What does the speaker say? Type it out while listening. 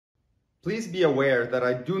Please be aware that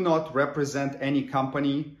I do not represent any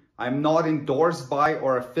company. I'm not endorsed by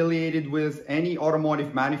or affiliated with any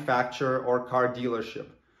automotive manufacturer or car dealership.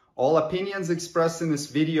 All opinions expressed in this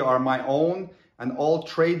video are my own, and all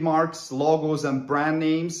trademarks, logos, and brand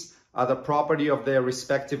names are the property of their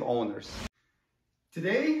respective owners.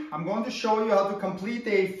 Today, I'm going to show you how to complete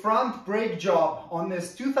a front brake job on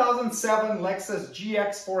this 2007 Lexus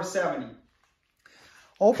GX470.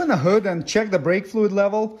 Open the hood and check the brake fluid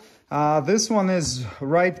level. This one is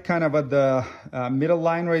right kind of at the middle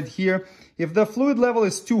line right here. If the fluid level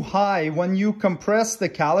is too high, when you compress the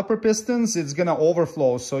caliper pistons, it's going to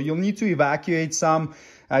overflow. So you'll need to evacuate some.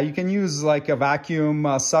 You can use like a vacuum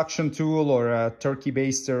suction tool or a turkey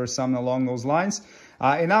baster or something along those lines.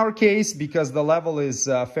 In our case, because the level is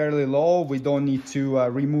fairly low, we don't need to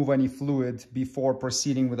remove any fluid before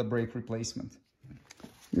proceeding with a brake replacement.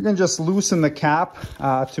 You can just loosen the cap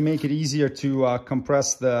to make it easier to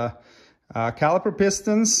compress the caliper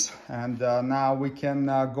pistons. And now we can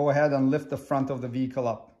go ahead and lift the front of the vehicle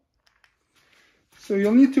up. So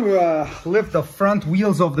you'll need to lift the front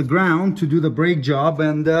wheels off the ground to do the brake job.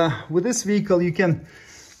 And with this vehicle, you can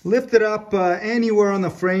lift it up anywhere on the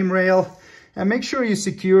frame rail. And make sure you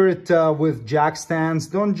secure it with jack stands.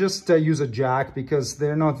 Don't just use a jack because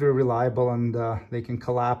they're not very reliable and they can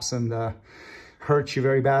collapse and hurt you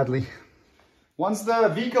very badly. Once the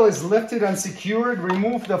vehicle is lifted and secured,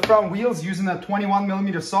 remove the front wheels using a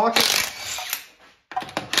 21mm socket.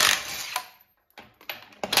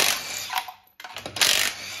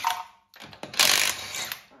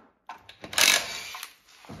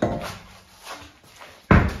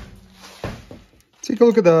 Take a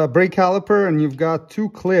look at the brake caliper, and you've got two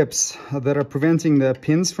clips that are preventing the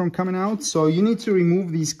pins from coming out. So you need to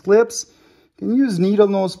remove these clips. You can use needle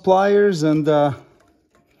nose pliers and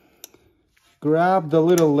grab the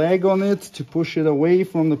little leg on it to push it away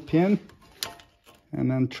from the pin,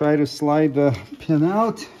 and then try to slide the pin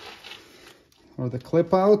out or the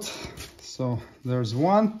clip out. So there's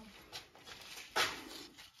one.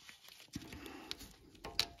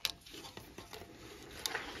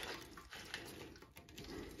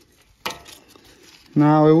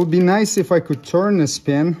 Now it would be nice if I could turn this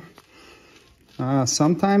pin.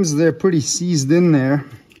 Sometimes they're pretty seized in there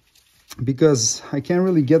because I can't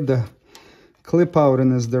really get the clip out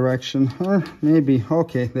in this direction. Or maybe,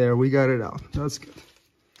 okay, there, we got it out. That's good.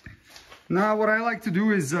 Now what I like to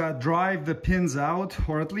do is drive the pins out,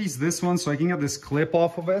 or at least this one, so I can get this clip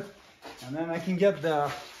off of it. And then I can get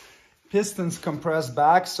the pistons compressed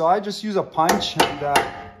back. So I just use a punch and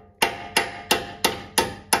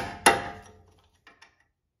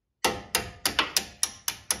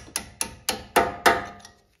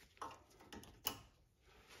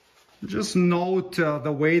just note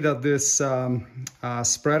the way that this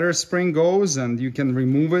spreader spring goes, and you can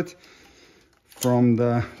remove it from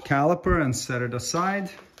the caliper and set it aside.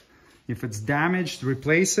 If it's damaged,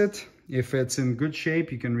 replace it. If it's in good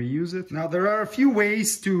shape, you can reuse it. Now, there are a few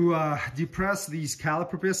ways to depress these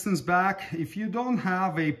caliper pistons back. If you don't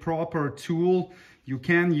have a proper tool, you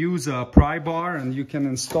can use a pry bar, and you can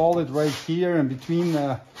install it right here in between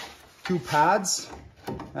the two pads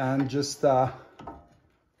and just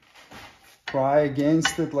pry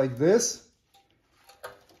against it like this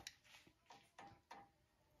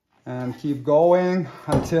and keep going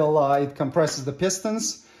until it compresses the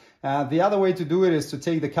pistons. The other way to do it is to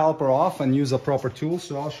take the caliper off and use a proper tool.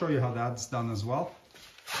 So I'll show you how that's done as well.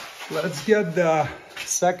 Let's get the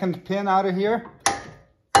second pin out of here.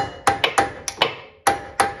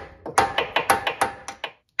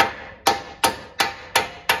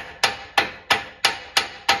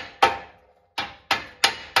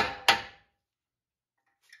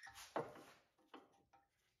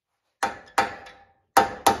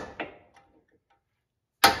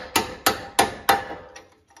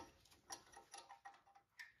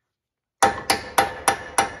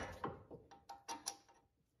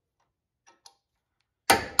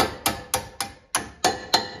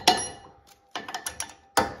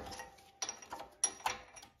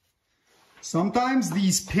 Sometimes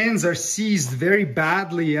these pins are seized very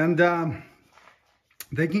badly, and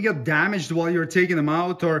they can get damaged while you're taking them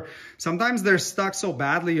out, or sometimes they're stuck so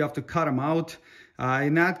badly you have to cut them out.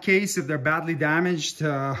 In that case, if they're badly damaged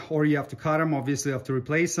or you have to cut them, obviously you have to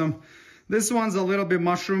replace them. This one's a little bit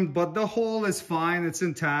mushroomed, but the hole is fine, it's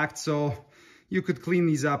intact, so you could clean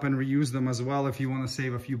these up and reuse them as well if you want to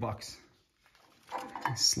save a few bucks.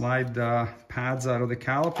 Slide the pads out of the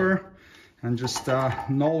caliper and just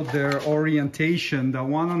note their orientation. The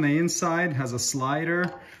one on the inside has a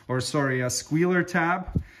slider, or sorry, a squealer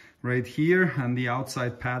tab right here, and the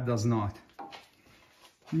outside pad does not.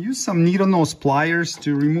 Use some needle nose pliers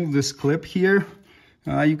to remove this clip here.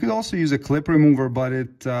 You could also use a clip remover, but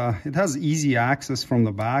it has easy access from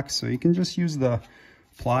the back, so you can just use the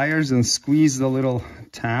pliers and squeeze the little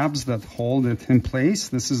tabs that hold it in place.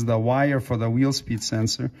 This is the wire for the wheel speed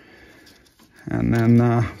sensor. And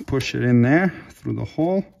then push it in there through the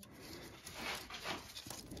hole.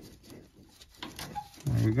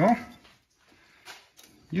 There we go.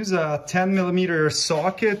 Use a 10mm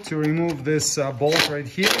socket to remove this bolt right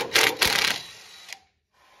here.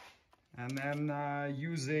 And then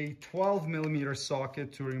use a 12mm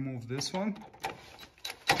socket to remove this one.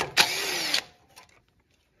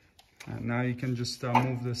 And now you can just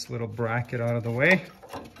move this little bracket out of the way.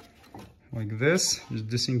 Like this. Just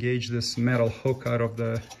disengage this metal hook out of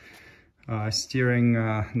the steering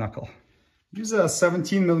knuckle. Use a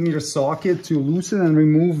 17mm socket to loosen and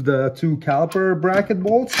remove the two caliper bracket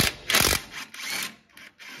bolts.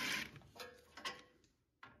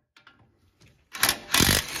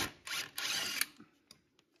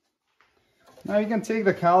 Now you can take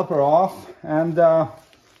the caliper off, and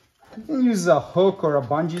you can use a hook or a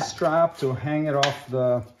bungee strap to hang it off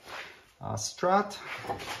the strut,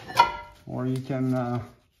 or you can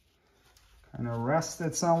kind of rest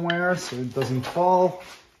it somewhere so it doesn't fall.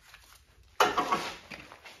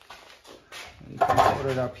 You can put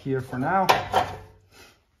it up here for now.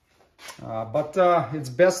 But it's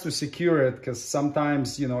best to secure it, because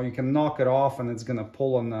sometimes, you know, you can knock it off and it's gonna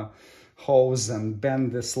pull on the hose and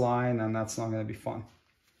bend this line, and that's not gonna be fun.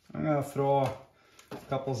 I'm gonna throw a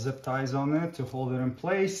couple zip ties on it to hold it in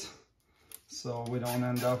place, so we don't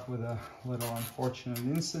end up with a little unfortunate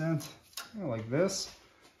incident, like this.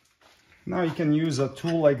 Now you can use a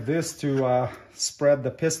tool like this to spread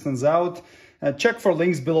the pistons out. Check for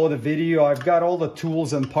links below the video. I've got all the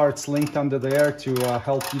tools and parts linked under there to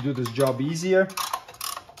help you do this job easier.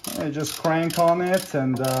 Just crank on it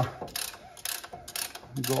and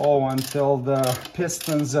go until the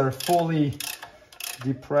pistons are fully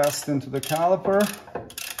depressed into the caliper.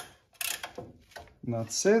 And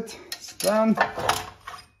that's it, it's done.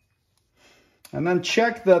 And then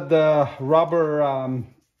check that the rubber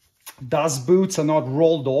dust boots are not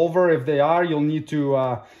rolled over. If they are, you'll need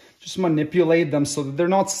to just manipulate them so that they're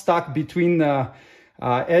not stuck between the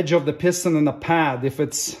edge of the piston and the pad. If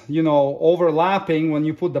it's, you know, overlapping, when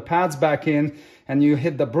you put the pads back in and you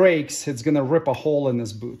hit the brakes, it's gonna rip a hole in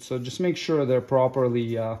this boot. So just make sure they're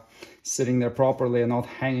properly sitting there properly and not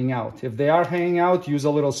hanging out. If they are hanging out, use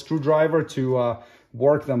a little screwdriver to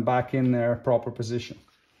work them back in their proper position.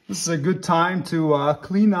 This is a good time to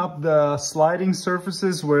clean up the sliding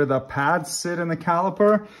surfaces where the pads sit in the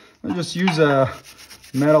caliper. I'll just use a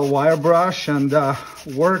metal wire brush and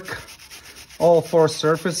work all four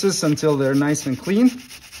surfaces until they're nice and clean.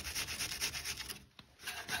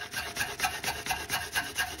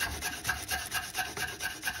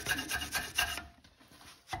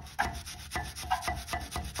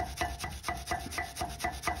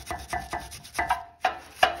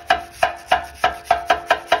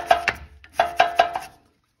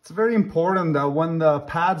 It's very important that when the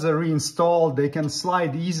pads are reinstalled, they can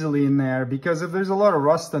slide easily in there, because if there's a lot of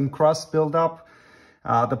rust and crust built up,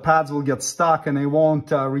 the pads will get stuck and they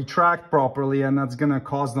won't retract properly, and that's going to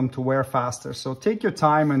cause them to wear faster. So take your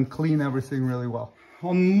time and clean everything really well.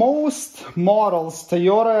 On most models,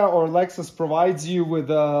 Toyota or Lexus provides you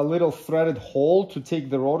with a little threaded hole to take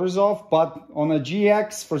the rotors off, but on a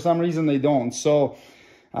GX, for some reason, they don't. So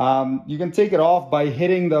you can take it off by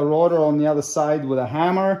hitting the rotor on the other side with a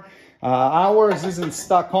hammer. Ours isn't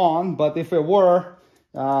stuck on, but if it were,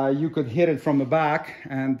 you could hit it from the back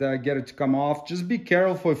and get it to come off. Just be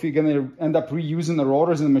careful if you're going to end up reusing the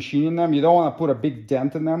rotors and machining them. You don't want to put a big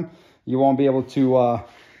dent in them. You won't be able to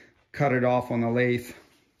cut it off on a lathe.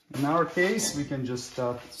 In our case, we can just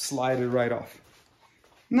slide it right off.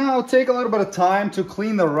 Now take a little bit of time to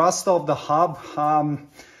clean the rust off the hub.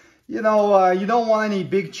 You know, you don't want any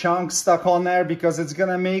big chunks stuck on there, because it's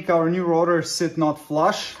gonna make our new rotor sit not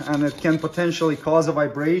flush, and it can potentially cause a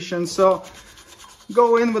vibration. So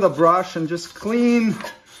go in with a brush and just clean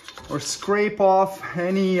or scrape off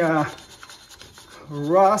any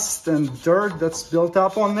rust and dirt that's built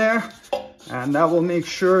up on there, and that will make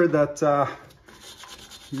sure that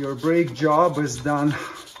your brake job is done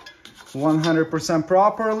 100%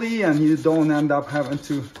 properly, and you don't end up having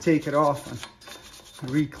to take it off and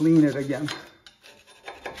re-clean it again.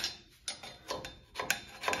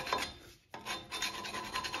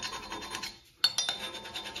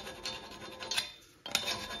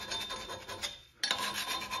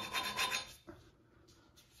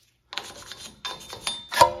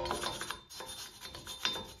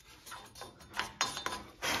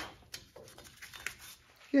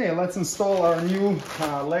 Okay, let's install our new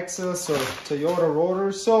Lexus or Toyota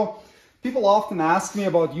Rotors. So people often ask me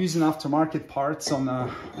about using aftermarket parts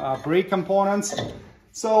on brake components.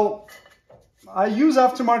 So I use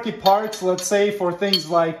aftermarket parts, let's say, for things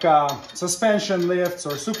like suspension lifts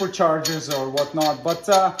or superchargers or whatnot.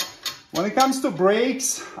 But when it comes to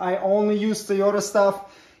brakes, I only use Toyota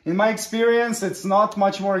stuff. In my experience, it's not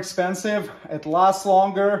much more expensive. It lasts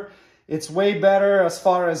longer. It's way better as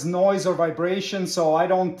far as noise or vibration, so I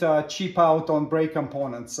don't cheap out on brake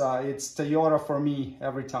components. It's Toyota for me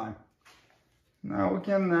every time. Now we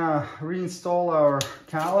can reinstall our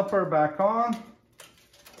caliper back on.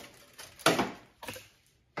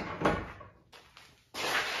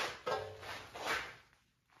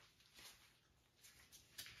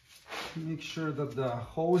 Make sure that the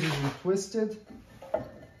hose isn't twisted.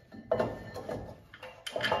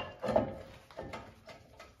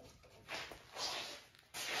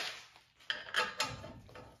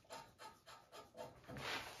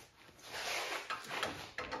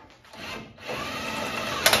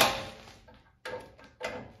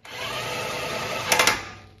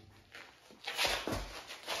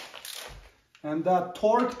 And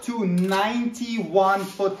torque to 91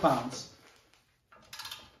 foot-pounds.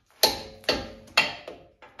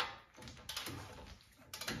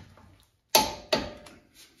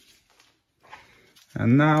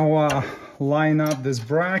 And now line up this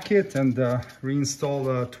bracket and reinstall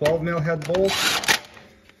the 12 mil head bolt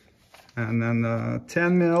and then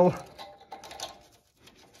 10 mil.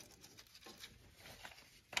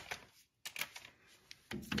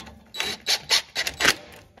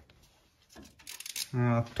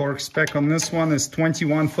 Torque spec on this one is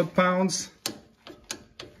 21 foot-pounds.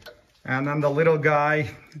 And then the little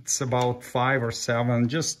guy, it's about 5 or 7.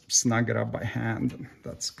 Just snug it up by hand.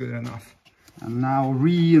 That's good enough. And now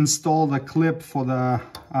reinstall the clip for the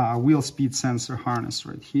wheel speed sensor harness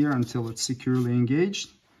right here until it's securely engaged.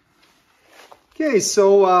 Okay,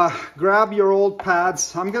 so grab your old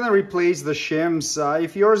pads. I'm gonna replace the shims.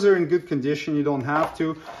 If yours are in good condition, you don't have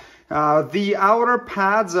to. The outer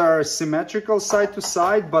pads are symmetrical side to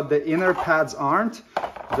side, but the inner pads aren't.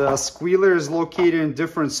 The squealer is located in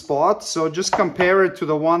different spots, so just compare it to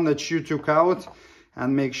the one that you took out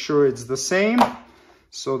and make sure it's the same.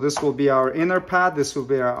 So this will be our inner pad, this will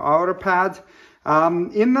be our outer pad.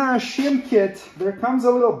 In the shim kit, there comes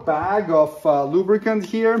a little bag of lubricant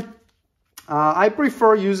here. I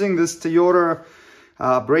prefer using this Toyota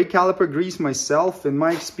brake caliper grease myself. In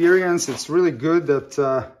my experience, it's really good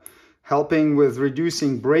at helping with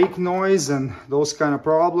reducing brake noise and those kind of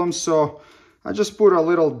problems. So I just put a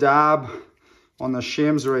little dab on the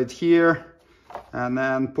shims right here and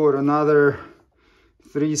then put another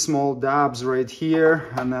 3 small dabs right here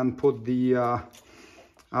and then put the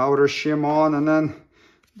outer shim on and then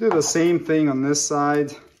do the same thing on this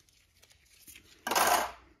side.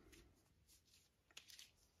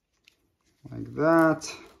 Like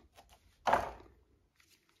that.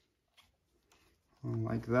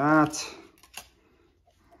 Like that.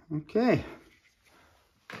 Okay.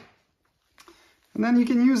 And then you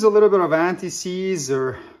can use a little bit of anti-seize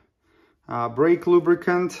or brake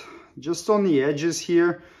lubricant just on the edges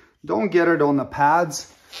here. Don't get it on the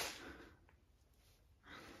pads.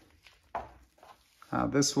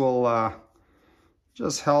 This will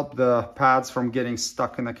just help the pads from getting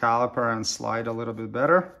stuck in the caliper and slide a little bit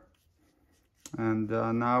better. And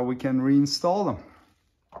now we can reinstall them.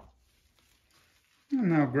 And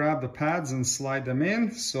now grab the pads and slide them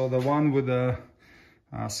in. So the one with the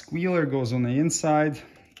squealer goes on the inside.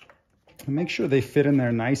 And make sure they fit in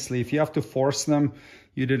there nicely. If you have to force them,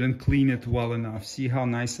 you didn't clean it well enough. See how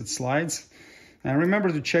nice it slides? And remember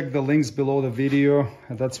to check the links below the video.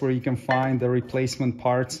 That's where you can find the replacement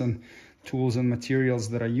parts and tools and materials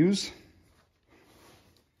that I use.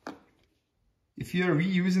 If you're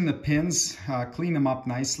reusing the pins, clean them up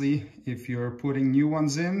nicely. If you're putting new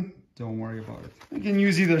ones in, don't worry about it. You can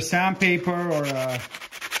use either sandpaper or a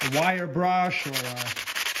wire brush or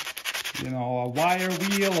a wire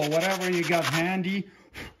wheel or whatever you got handy.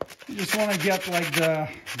 You just want to get like the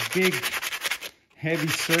big heavy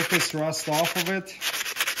surface rust off of it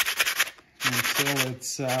until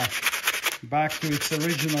it's back to its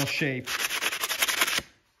original shape.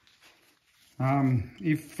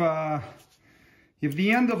 If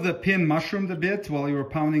the end of the pin mushroomed a bit while you were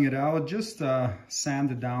pounding it out, just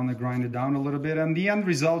sand it down and grind it down a little bit. And the end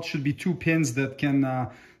result should be 2 pins that can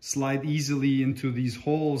slide easily into these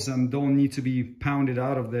holes and don't need to be pounded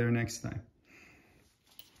out of there next time.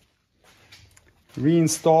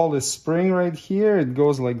 Reinstall this spring right here. It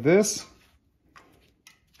goes like this.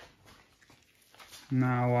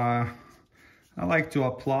 Now I like to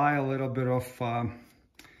apply a little bit of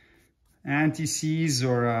anti-seize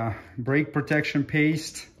or brake protection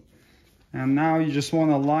paste. And now you just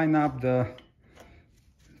want to line up the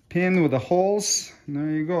pin with the holes. There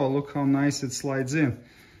you go. Look how nice it slides in.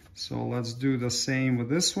 So let's do the same with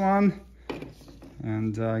this one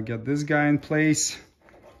and get this guy in place.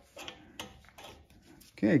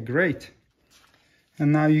 Okay, great.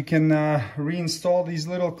 And now you can reinstall these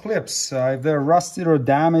little clips. If they're rusted or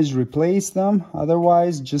damaged, replace them.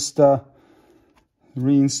 Otherwise, just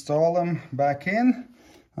reinstall them back in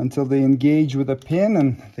until they engage with a pin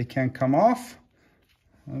and they can't come off.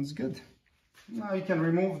 That's good. Now you can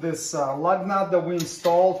remove this lug nut that we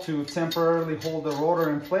installed to temporarily hold the rotor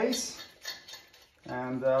in place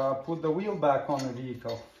and put the wheel back on the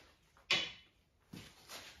vehicle.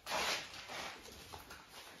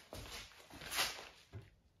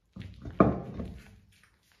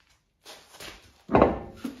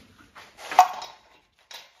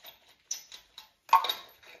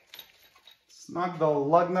 Snug the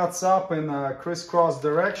lug nuts up in a crisscross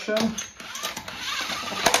direction.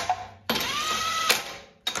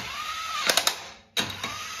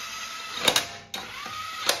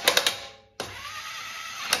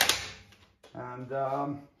 And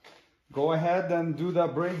go ahead and do the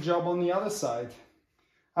brake job on the other side.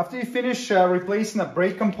 After you finish replacing the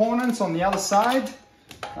brake components on the other side,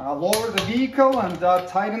 lower the vehicle and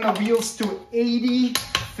tighten the wheels to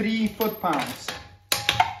 83 foot-pounds.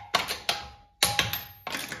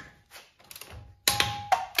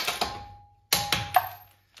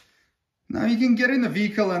 Now you can get in the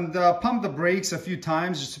vehicle and pump the brakes a few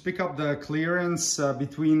times just to pick up the clearance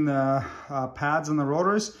between the pads and the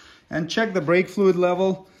rotors, and check the brake fluid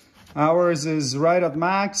level. Ours is right at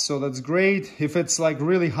max, so that's great. If it's like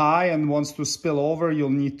really high and wants to spill over, you'll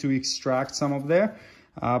need to extract some of there,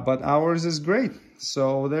 but ours is great.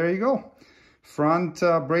 So there you go. Front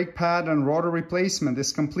brake pad and rotor replacement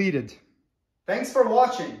is completed. Thanks for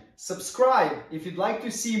watching. Subscribe if you'd like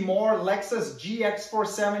to see more Lexus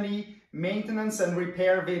GX470 maintenance and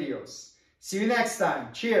repair videos. See you next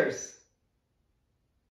time. Cheers.